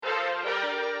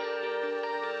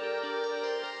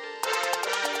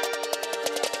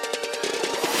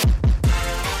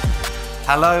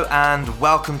Hello and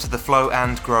welcome to the Flow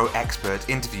and Grow Expert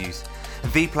Interviews,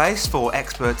 the place for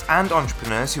experts and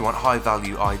entrepreneurs who want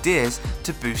high-value ideas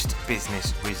to boost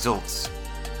business results.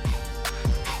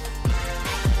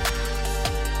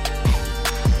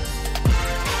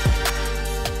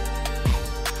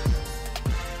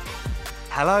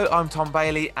 Hello, I'm Tom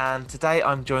Bailey, and today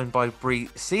I'm joined by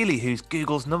Seeley, who's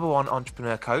Google's #1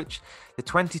 entrepreneur coach, the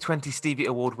 2020 Stevie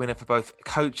Award winner for both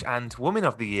Coach and Woman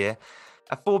of the Year,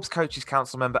 a Forbes Coaches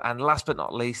Council member, and last but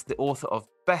not least, the author of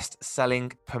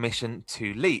best-selling Permission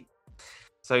to Leap.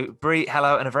 So, Bree,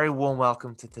 hello, and a very warm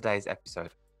welcome to today's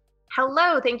episode.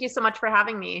 Hello, thank you so much for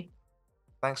having me.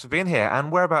 Thanks for being here. And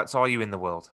whereabouts are you in the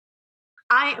world?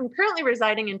 I am currently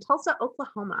residing in Tulsa,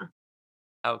 Oklahoma.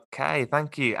 Okay,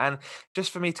 thank you. And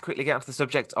just for me to quickly get onto the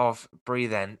subject of Bree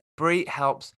then, Bree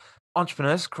helps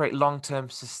entrepreneurs create long-term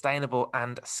sustainable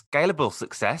and scalable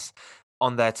success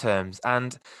on their terms.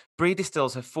 And Bree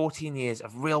distills her 14 years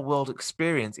of real-world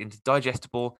experience into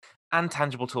digestible and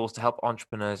tangible tools to help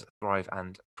entrepreneurs thrive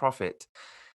and profit.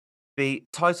 The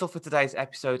title for today's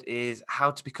episode is How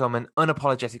to Become an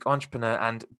Unapologetic Entrepreneur,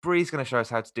 and Bree's going to show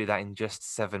us how to do that in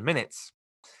just 7 minutes.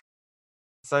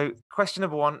 So, question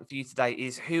number 1 for you today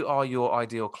is, who are your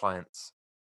ideal clients?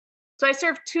 So I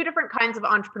serve two different kinds of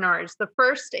entrepreneurs. The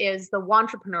first is the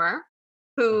wantrepreneur,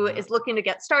 who is looking to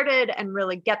get started and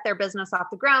really get their business off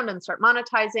the ground and start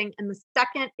monetizing. And the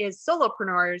second is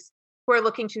solopreneurs, who are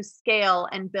looking to scale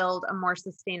and build a more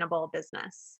sustainable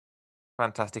business.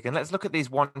 Fantastic. And let's look at these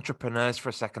wantrepreneurs for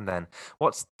a second then.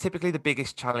 What's typically the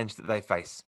biggest challenge that they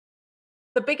face?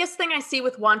 The biggest thing I see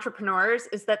with wantrepreneurs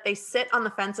is that they sit on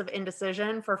the fence of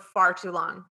indecision for far too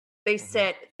long. They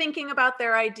sit thinking about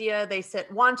their idea, they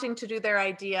sit wanting to do their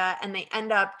idea, and they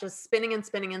end up just spinning and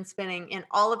spinning and spinning in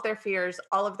all of their fears,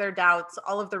 all of their doubts,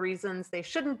 all of the reasons they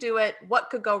shouldn't do it, what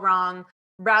could go wrong,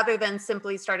 rather than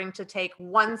simply starting to take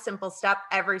one simple step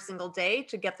every single day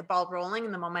to get the ball rolling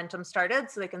and the momentum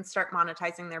started so they can start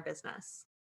monetizing their business.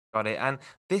 Got it. And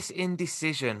this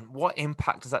indecision, what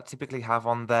impact does that typically have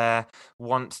on their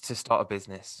want to start a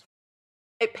business?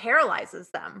 It paralyzes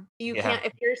them. You Yeah. can't,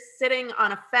 if you're sitting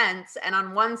on a fence and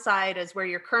on one side is where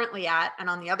you're currently at, and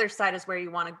on the other side is where you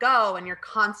want to go, and you're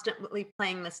constantly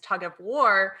playing this tug of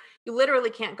war, you literally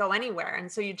can't go anywhere.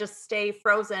 And so you just stay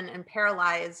frozen and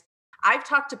paralyzed. I've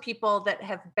talked to people that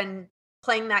have been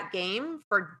playing that game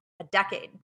for a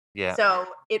decade. Yeah. So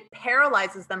it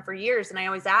paralyzes them for years. And I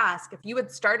always ask, if you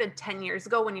had started 10 years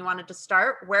ago when you wanted to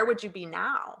start, where would you be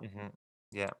now? hmm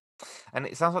Yeah. And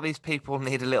it sounds like these people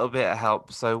need a little bit of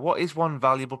help. So, what is one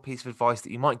valuable piece of advice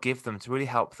that you might give them to really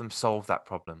help them solve that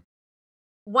problem?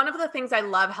 One of the things I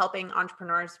love helping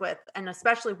entrepreneurs with, and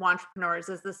especially entrepreneurs,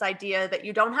 is this idea that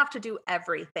you don't have to do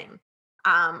everything.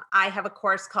 I have a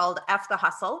course called F the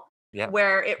Hustle, Yeah.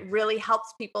 where it really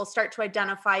helps people start to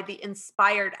identify the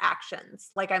inspired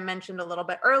actions. Like I mentioned a little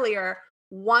bit earlier,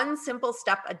 one simple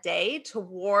step a day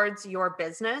towards your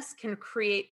business can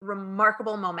create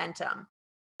remarkable momentum.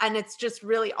 And it's just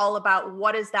really all about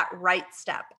what is that right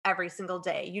step every single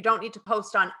day. You don't need to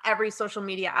post on every social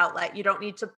media outlet. You don't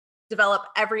need to develop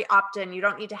every opt-in. You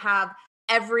don't need to have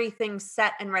everything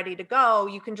set and ready to go.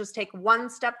 You can just take one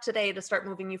step today to start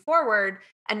moving you forward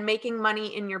and making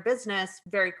money in your business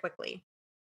very quickly.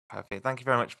 Perfect. Thank you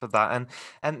very much for that.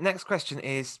 And next question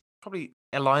is probably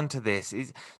aligned to this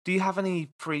is, do you have any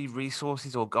free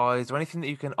resources or guides or anything that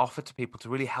you can offer to people to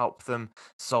really help them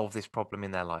solve this problem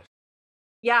in their life?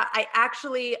 Yeah, I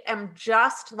actually am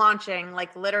just launching,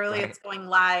 like literally Right. it's going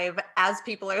live as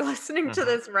people are listening to hmm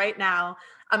this right now,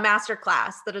 a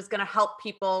masterclass that is going to help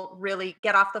people really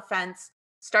get off the fence,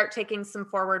 start taking some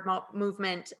forward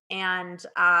movement, and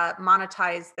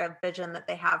monetize the vision that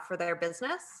they have for their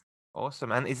business.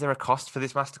 Awesome. And is there a cost for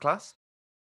this masterclass?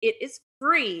 It is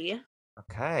free and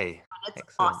Okay. it's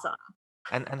Excellent. awesome.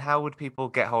 And how would people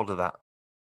get hold of that?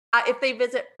 If they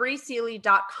visit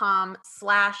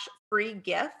breeseely.com/free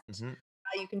gift, hmm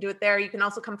you can do it there. You can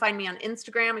also come find me on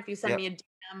Instagram. If you send Yep. me a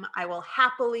DM, I will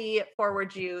happily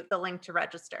forward you the link to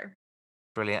register.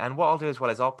 Brilliant. And what I'll do as well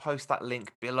is I'll post that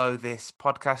link below this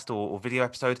podcast or video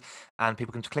episode, and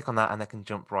people can just click on that and they can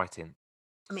jump right in.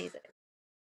 Amazing.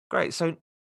 Great. So,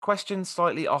 question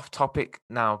slightly off topic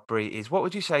now, Brie, is what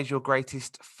would you say is your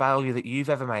greatest failure that you've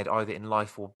ever made, either in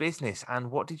life or business,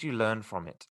 and what did you learn from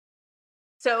it?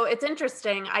 So it's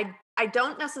interesting. I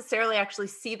don't necessarily actually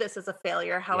see this as a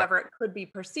failure. Yeah. However, it could be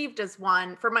perceived as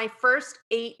one. For my first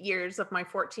 8 years of my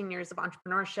 14 years of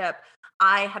entrepreneurship,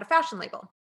 I had a fashion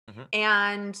label hmm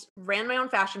and ran my own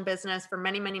fashion business for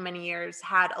many, many, many years,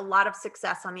 had a lot of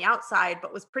success on the outside,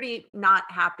 but was pretty not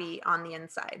happy on the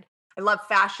inside. I love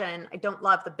fashion. I don't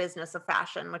love the business of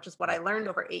fashion, which is what I Yeah. learned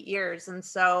over 8 years. And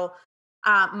so,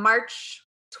 March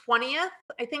 20th,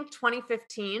 I think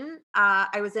 2015,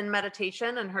 I was in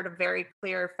meditation and heard a very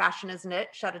clear fashion isn't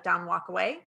it, shut it down, walk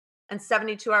away. And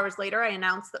 72 hours later, I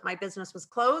announced that my business was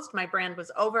closed, my brand was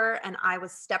over, and I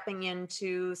was stepping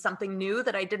into something new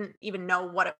that I didn't even know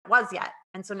what it was yet.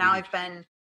 And so now I've Huge. been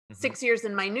Hmm. 6 years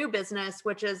in my new business,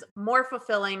 which is more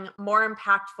fulfilling, more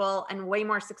impactful, and way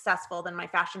more successful than my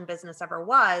fashion business ever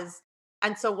was.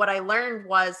 And so, what I learned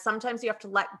was sometimes you have to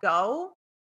let go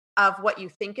of what you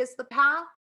think is the path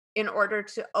in order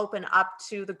to open up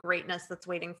to the greatness that's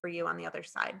waiting for you on the other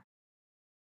side.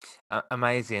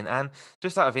 Amazing. And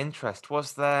just out of interest,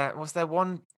 was there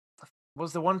one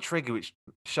trigger which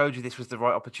showed you this was the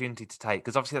right opportunity to take?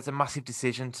 Because obviously that's a massive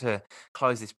decision to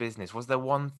close this business. Was there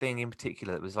one thing in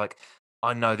particular that was like,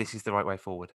 I know this is the right way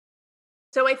forward?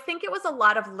 So I think it was a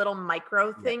lot of little micro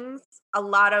Yeah. things, a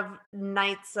lot of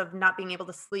nights of not being able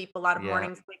to sleep, a lot of Yeah.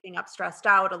 mornings waking up stressed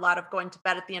out, a lot of going to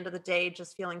bed at the end of the day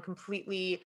just feeling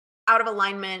completely out of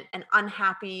alignment and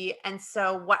unhappy. And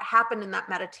so what happened in that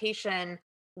meditation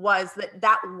was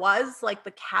that was like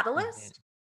the Mhm. catalyst,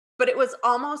 but it was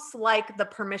almost like the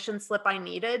permission slip I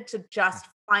needed to just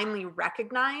finally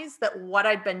recognize that what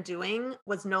I'd been doing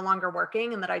was no longer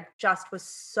working and that I just was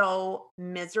so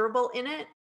miserable in it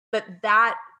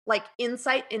that like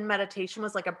insight in meditation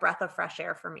was like a breath of fresh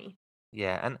air for me.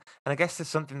 Yeah. And I guess there's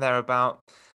something there about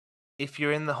if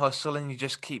you're in the hustle and you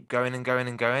just keep going and going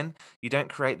and going, you don't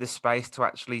create the space to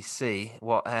actually see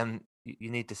what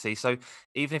you need to see. So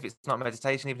even if it's not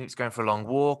meditation, even if it's going for a long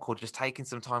walk or just taking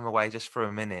some time away just for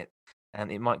a minute,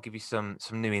 and it might give you some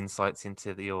new insights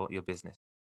into your business.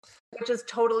 Which is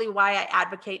totally why I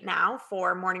advocate now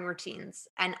for morning routines.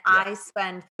 And Yeah. I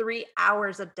spend 3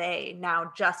 hours a day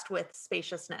now just with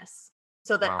spaciousness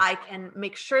so that Wow. I can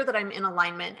make sure that I'm in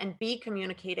alignment and be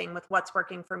communicating with what's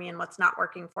working for me and what's not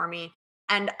working for me.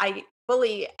 And I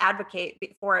fully advocate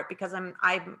for it because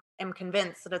I am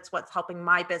convinced that it's what's helping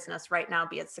my business right now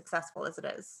be as successful as it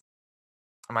is.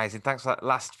 Amazing. Thanks for that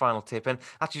last final tip. And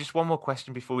actually, just one more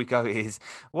question before we go is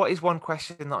what is one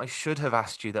question that I should have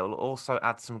asked you that will also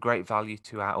add some great value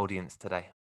to our audience today?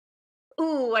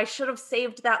 Ooh, I should have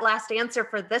saved that last answer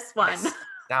for this one. Yes.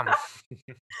 Damn.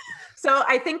 So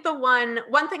I think the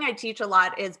one thing I teach a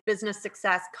lot is business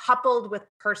success coupled with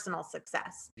personal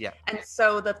success. Yeah. And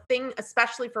so the thing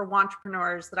especially for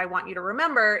entrepreneurs that I want you to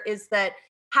remember is that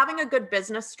having a good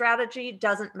business strategy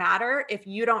doesn't matter if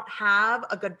you don't have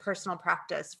a good personal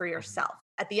practice for Mhm. yourself.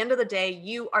 At the end of the day,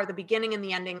 you are the beginning and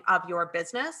the ending of your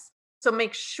business. So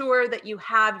make sure that you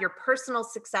have your personal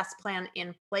success plan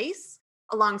in place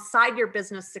alongside your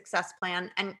business success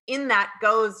plan. And in that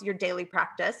goes your daily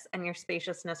practice and your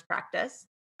spaciousness practice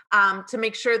to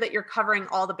make sure that you're covering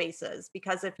all the bases.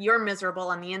 Because if you're miserable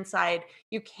on the inside,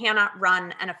 you cannot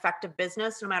run an effective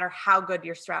business no matter how good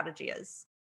your strategy is.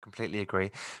 Completely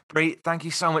agree. Bree, thank you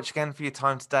so much again for your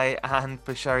time today and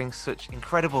for sharing such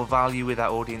incredible value with our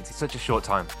audience in such a short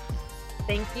time.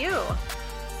 Thank you.